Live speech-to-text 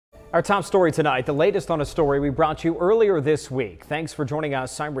Our top story tonight, the latest on a story we brought you earlier this week. Thanks for joining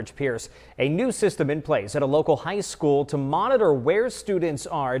us. I'm Rich Pierce. A new system in place at a local high school to monitor where students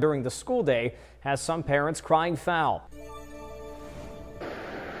are during the school day has some parents crying foul.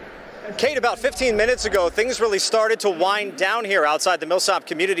 Kate, about 15 minutes ago, things really started to wind down here outside the Millsop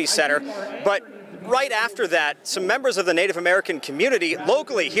Community Center. But right after that, some members of the Native American community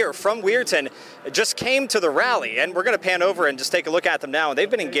locally here from Weirton just came to the rally, and we're going to pan over and just take a look at them now. They've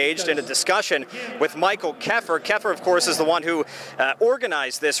been engaged in a discussion with Michael Keffer. Keffer, of course, is the one who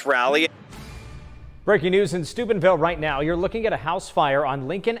organized this rally. Breaking news in Steubenville right now. You're looking at a house fire on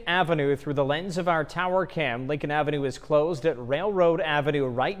Lincoln Avenue through the lens of our tower cam. Lincoln Avenue is closed at Railroad Avenue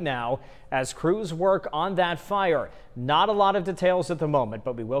right now as crews work on that fire. Not a lot of details at the moment,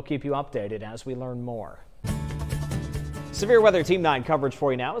 but we will keep you updated as we learn more. Severe Weather Team 9 coverage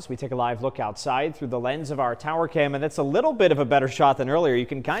for you now as we take a live look outside through the lens of our tower cam, and that's a little bit of a better shot than earlier. You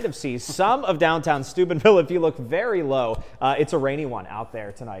can kind of see some of downtown Steubenville if you look very low. It's a rainy one out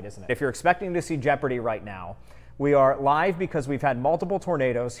there tonight, isn't it? If you're expecting to see Jeopardy right now, we are live because we've had multiple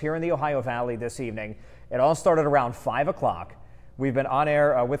tornadoes here in the Ohio Valley this evening. It all started around 5 o'clock. We've been on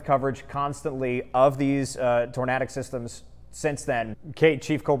air with coverage constantly of these tornadic systems since then. Kate,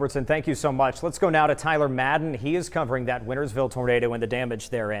 Chief Culbertson, thank you so much. Let's go now to Tyler Madden. He is covering that Wintersville tornado and the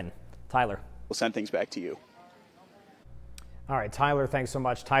damage therein. Tyler. We'll send things back to you. All right, Tyler, thanks so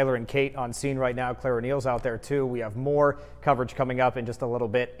much. Tyler and Kate on scene right now. Clara Neal's out there too. We have more coverage coming up in just a little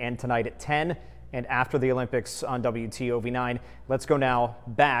bit, and tonight at 10 and after the Olympics on WTOV9. Let's go now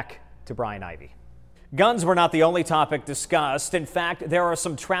back to Brian Ivy. Guns were not the only topic discussed. In fact, there are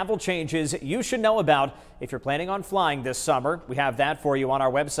some travel changes you should know about if you're planning on flying this summer. We have that for you on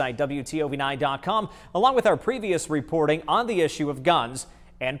our website, WTOV9.com, along with our previous reporting on the issue of guns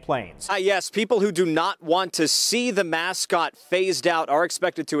and planes. Yes, people who do not want to see the mascot phased out are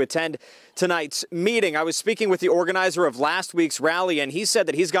expected to attend tonight's meeting. I was speaking with the organizer of last week's rally, and he said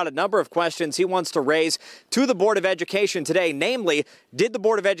that he's got a number of questions he wants to raise to the Board of Education today. Namely, did the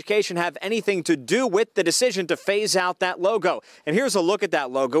Board of Education have anything to do with the decision to phase out that logo? And here's a look at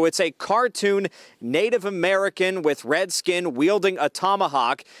that logo. It's a cartoon Native American with red skin wielding a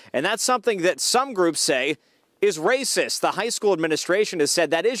tomahawk, and that's something that some groups say is racist. The high school administration has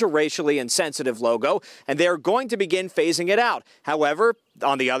said that is a racially insensitive logo, and they're going to begin phasing it out. However,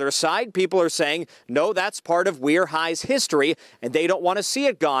 on the other side, people are saying, no, that's part of Weir High's history, and they don't want to see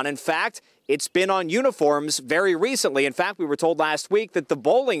it gone. In fact, it's been on uniforms very recently. In fact, we were told last week that the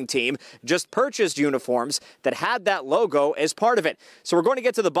bowling team just purchased uniforms that had that logo as part of it. So we're going to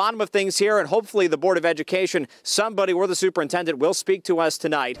get to the bottom of things here, and hopefully the Board of Education, somebody or the superintendent will speak to us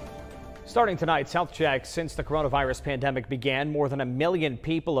tonight. Starting tonight's health check, since the coronavirus pandemic began, more than 1 million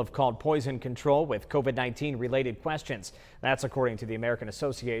people have called Poison Control with COVID-19 related questions. That's according to the American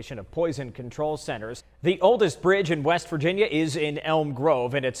Association of Poison Control Centers. The oldest bridge in West Virginia is in Elm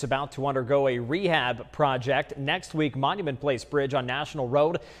Grove, and it's about to undergo a rehab project. Next week, Monument Place Bridge on National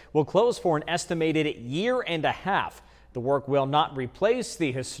Road will close for an estimated year and a half. The work will not replace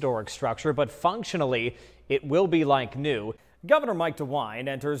the historic structure, but functionally, it will be like new. Governor Mike DeWine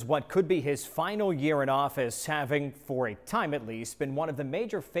enters what could be his final year in office, having, for a time at least, been one of the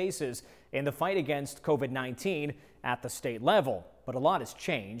major faces in the fight against COVID-19 at the state level. But a lot has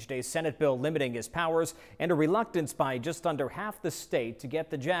changed. A Senate bill limiting his powers and a reluctance by just under half the state to get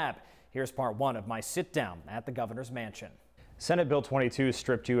the jab. Here's part one of my sit down at the governor's mansion. Senate Bill 22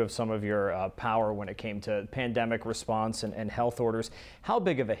 stripped you of some of your power when it came to pandemic response and health orders. How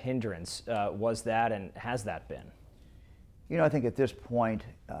big of a hindrance was that, and has that been? You know, I think at this point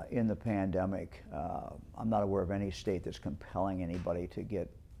in the pandemic, I'm not aware of any state that's compelling anybody to get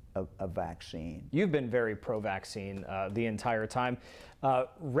a vaccine. You've been very pro-vaccine the entire time.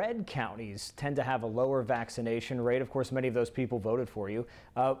 Red counties tend to have a lower vaccination rate. Of course, many of those people voted for you.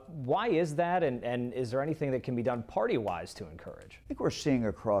 Why is that, and is there anything that can be done party-wise to encourage? I think we're seeing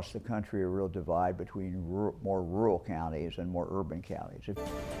across the country a real divide between more rural counties and more urban counties.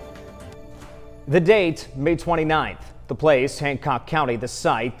 The date, May 29th. The place, Hancock County. The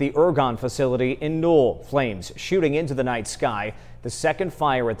site, the Ergon facility in Newell. Flames shooting into the night sky. The second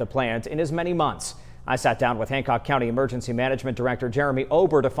fire at the plant in as many months. I sat down with Hancock County Emergency Management Director Jeremy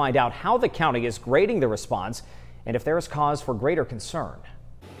Ober to find out how the county is grading the response and if there is cause for greater concern.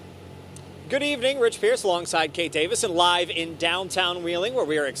 Good evening, Rich Pierce alongside Kate Davis and live in downtown Wheeling, where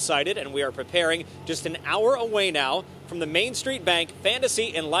we are excited and we are preparing just an hour away now from the Main Street Bank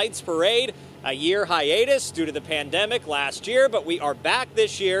Fantasy and Lights Parade. A year hiatus due to the pandemic last year, but we are back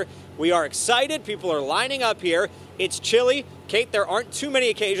this year. We are excited. People are lining up here. It's chilly. Kate, there aren't too many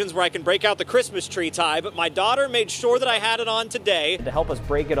occasions where I can break out the Christmas tree tie, but my daughter made sure that I had it on today. To help us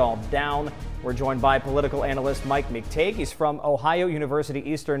break it all down, we're joined by political analyst Mike McTague. He's from Ohio University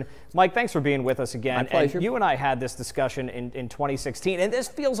Eastern. Mike, thanks for being with us again. My pleasure. And you and I had this discussion in 2016, and this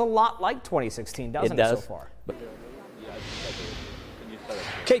feels a lot like 2016, doesn't it so far?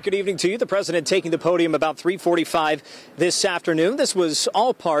 Kate, good evening to you. The president taking the podium about 3:45 this afternoon. This was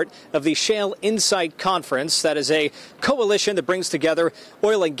all part of the Shale Insight Conference. That is a coalition that brings together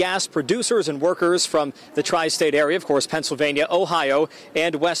oil and gas producers and workers from the tri-state area, of course, Pennsylvania, Ohio,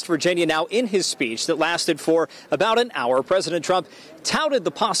 and West Virginia. Now, in his speech that lasted for about an hour, President Trump touted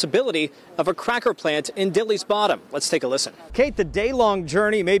the possibility of a cracker plant in Dilly's Bottom. Let's take a listen. Kate, the day-long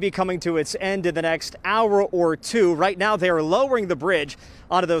journey may be coming to its end in the next hour or two. Right now, they are lowering the bridge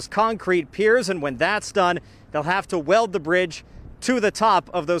onto those concrete piers, and when that's done, they'll have to weld the bridge to the top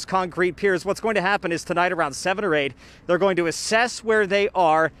of those concrete piers. What's going to happen is tonight around 7 or 8, they're going to assess where they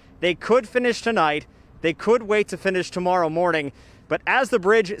are. They could finish tonight. They could wait to finish tomorrow morning. But as the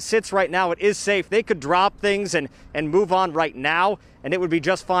bridge sits right now, it is safe. They could drop things and move on right now, and it would be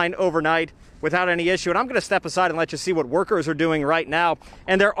just fine overnight without any issue. And I'm going to step aside and let you see what workers are doing right now.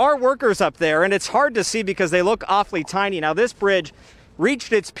 And there are workers up there, and it's hard to see because they look awfully tiny. Now, this bridge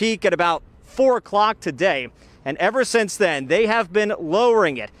reached its peak at about 4 o'clock today, and ever since then, they have been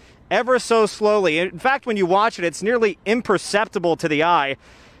lowering it ever so slowly. In fact, when you watch it, it's nearly imperceptible to the eye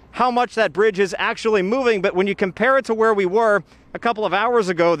how much that bridge is actually moving. But when you compare it to where we were a couple of hours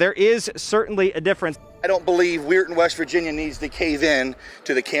ago, there is certainly a difference. I don't believe Weirton, West Virginia needs to cave in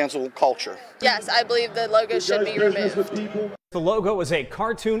to the cancel culture. Yes, I believe the logo should be removed. The logo is a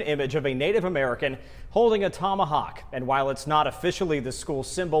cartoon image of a Native American holding a tomahawk. And while it's not officially the school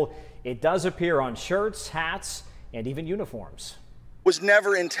symbol, it does appear on shirts, hats, and even uniforms. Was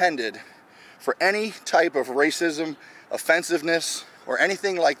never intended for any type of racism, offensiveness, or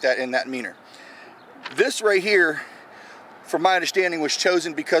anything like that in that manner. This right here, from my understanding, was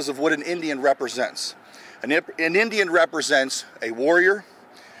chosen because of what an Indian represents. An Indian represents a warrior,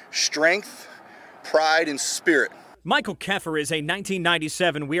 strength, pride, and spirit. Michael Keffer is a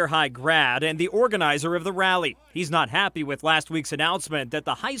 1997 Weir High grad and the organizer of the rally. He's not happy with last week's announcement that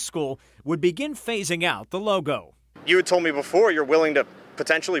the high school would begin phasing out the logo. You had told me before you're willing to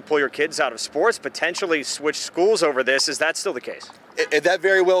potentially pull your kids out of sports, potentially switch schools over this. Is that still the case? That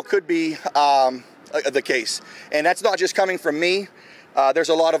very well could be the case. And that's not just coming from me. There's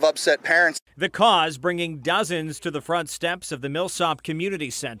a lot of upset parents. The cause bringing dozens to the front steps of the Millsop Community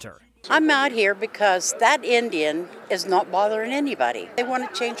Center. I'm out here because that Indian is not bothering anybody. They want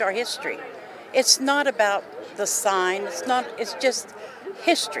to change our history. It's not about the sign. It's just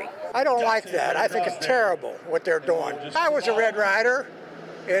history. I don't like that. I think it's terrible what they're doing. I was a Red Ryder,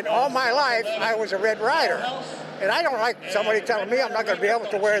 and all my life I was a Red Ryder. And I don't like somebody telling me I'm not going to be able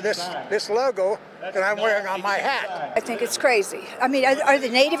to wear this logo that I'm wearing on my hat. I think it's crazy. I mean, are the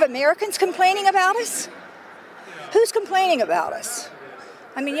Native Americans complaining about us? Who's complaining about us?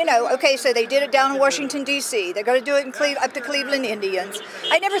 I mean, you know, okay, so they did it down in Washington, D.C. They're going to do it up to Cleveland Indians.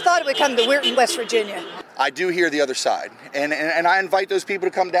 I never thought it would come to Weirton, West Virginia. I do hear the other side, and I invite those people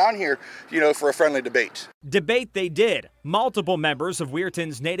to come down here, you know, for a friendly debate. Debate they did. Multiple members of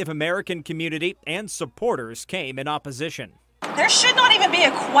Weirton's Native American community and supporters came in opposition. There should not even be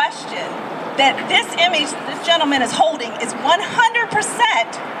a question that this image this gentleman is holding is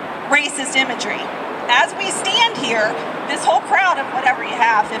 100% racist imagery. As we stand here, this whole crowd of whatever you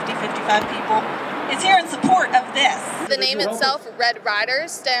have, 50, 55 people, is here in support of this. The name itself, Red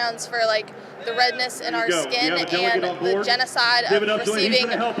Riders, stands for like the redness in our skin and the genocide of receiving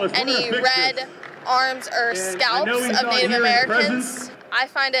any red arms or scalps of Native Americans. I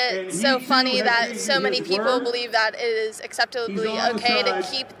find it so funny that so many people believe that it is acceptably okay to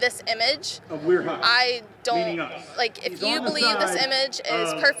keep this image. I don't, like, if you believe this image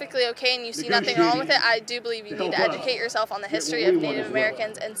is perfectly okay and you see nothing wrong with it, I do believe you need to educate yourself on the history of Native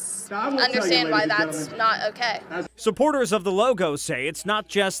Americans and understand why that's not okay. Supporters of the logo say it's not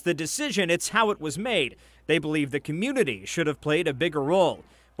just the decision, it's how it was made. They believe the community should have played a bigger role.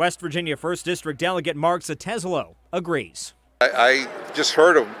 West Virginia 1st District Delegate Mark Sotelo agrees. I just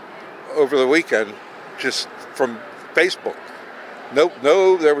heard him over the weekend, just from Facebook.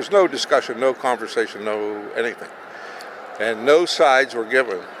 No, there was no discussion, no conversation, no anything. And no sides were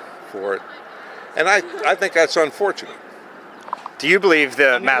given for it. And I think that's unfortunate. Do you believe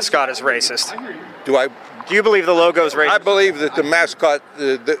the mascot is racist? Do you believe the logo is racist? I believe that the mascot,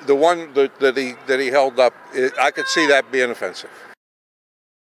 the one that he held up, I could see that being offensive.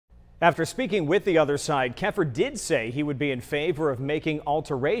 After speaking with the other side, Keffer did say he would be in favor of making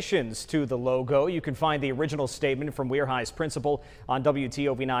alterations to the logo. You can find the original statement from Weir High's principal on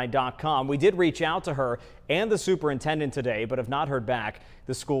WTOV9.com. We did reach out to her and the superintendent today, but have not heard back.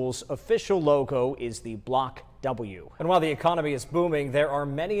 The school's official logo is the Block W. And while the economy is booming, there are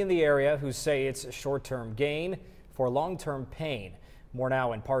many in the area who say it's a short-term gain for long-term pain. More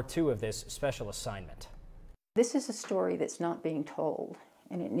now in part 2 of this special assignment. This is a story that's not being told,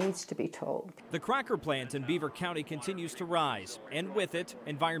 and it needs to be told. The cracker plant in Beaver County continues to rise, and with it,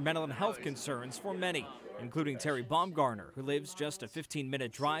 environmental and health concerns for many, including Terry Baumgartner, who lives just a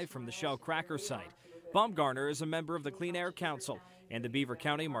 15-minute drive from the Shell cracker site. Baumgartner is a member of the Clean Air Council and the Beaver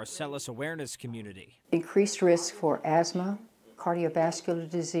County Marcellus Awareness Community. Increased risk for asthma, cardiovascular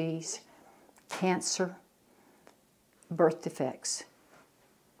disease, cancer, birth defects,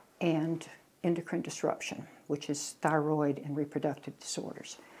 and endocrine disruption, which is thyroid and reproductive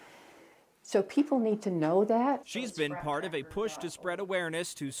disorders. So people need to know that. She's been part of a push to spread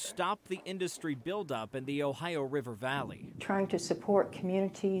awareness to stop the industry buildup in the Ohio River Valley. Trying to support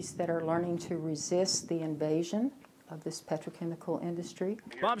communities that are learning to resist the invasion of this petrochemical industry.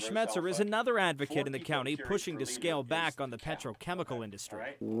 Bob Schmetzer is another advocate in the county pushing to scale back on the petrochemical industry.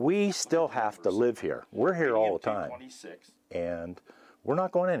 We still have to live here. We're here all the time, and we're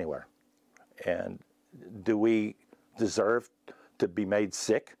not going anywhere. And do we deserve to be made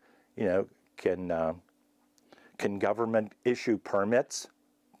sick? You know, can government issue permits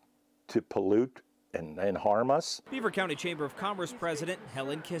to pollute and harm us? Beaver County Chamber of Commerce President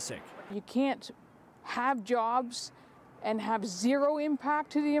Helen Kissick. You can't have jobs and have zero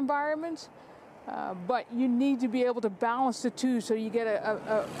impact to the environment, but you need to be able to balance the two so you get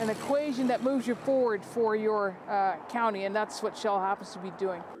an equation that moves you forward for your county, and that's what Shell happens to be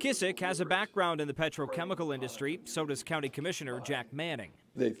doing. Kissick has a background in the petrochemical industry, so does County Commissioner Jack Manning.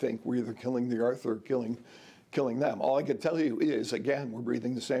 They think we're either killing the earth or killing them. All I can tell you is, again, we're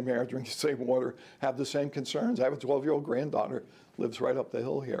breathing the same air, drinking the same water, have the same concerns. I have a 12-year-old granddaughter, lives right up the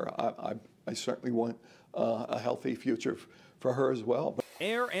hill here. I certainly want a healthy future for her as well.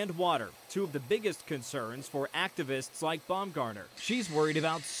 Air and water, two of the biggest concerns for activists like Baumgartner. She's worried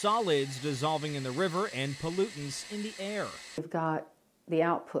about solids dissolving in the river and pollutants in the air. We've got the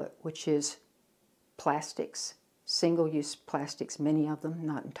output, which is plastics, single-use plastics, many of them,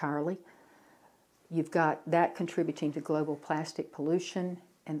 not entirely. You've got that contributing to global plastic pollution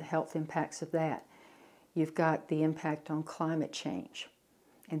and the health impacts of that. You've got the impact on climate change.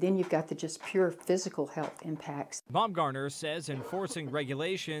 And then you've got the just pure physical health impacts. Baumgartner says enforcing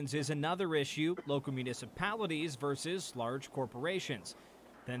regulations is another issue, local municipalities versus large corporations.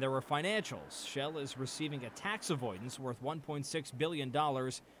 Then there are financials. Shell is receiving a tax avoidance worth $1.6 billion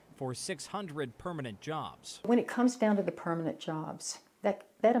for 600 permanent jobs. When it comes down to the permanent jobs, that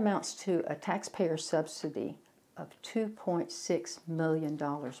amounts to a taxpayer subsidy of $2.6 million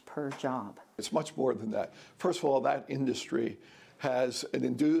per job. It's much more than that. First of all, that industry has an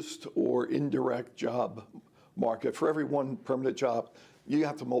induced or indirect job market. For every one permanent job, you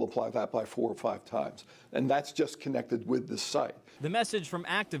have to multiply that by 4 or 5 times. And that's just connected with the site. The message from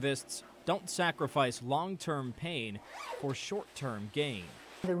activists: don't sacrifice long-term pain for short-term gain.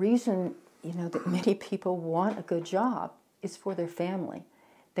 The reason, that many people want a good job is for their family.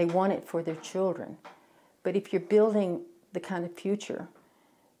 They want it for their children. But if you're building the kind of future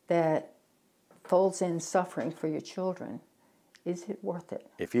that folds in suffering for your children, is it worth it?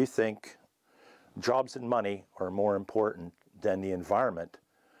 If you think jobs and money are more important than the environment,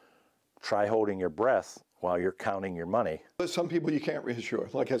 try holding your breath while you're counting your money. Some people you can't reassure.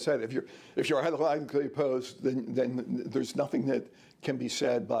 Like I said, if you're ideologically opposed, then there's nothing that can be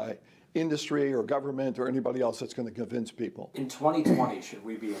said by industry or government or anybody else that's going to convince people. In 2020, should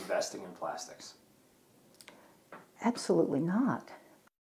we be investing in plastics? Absolutely not.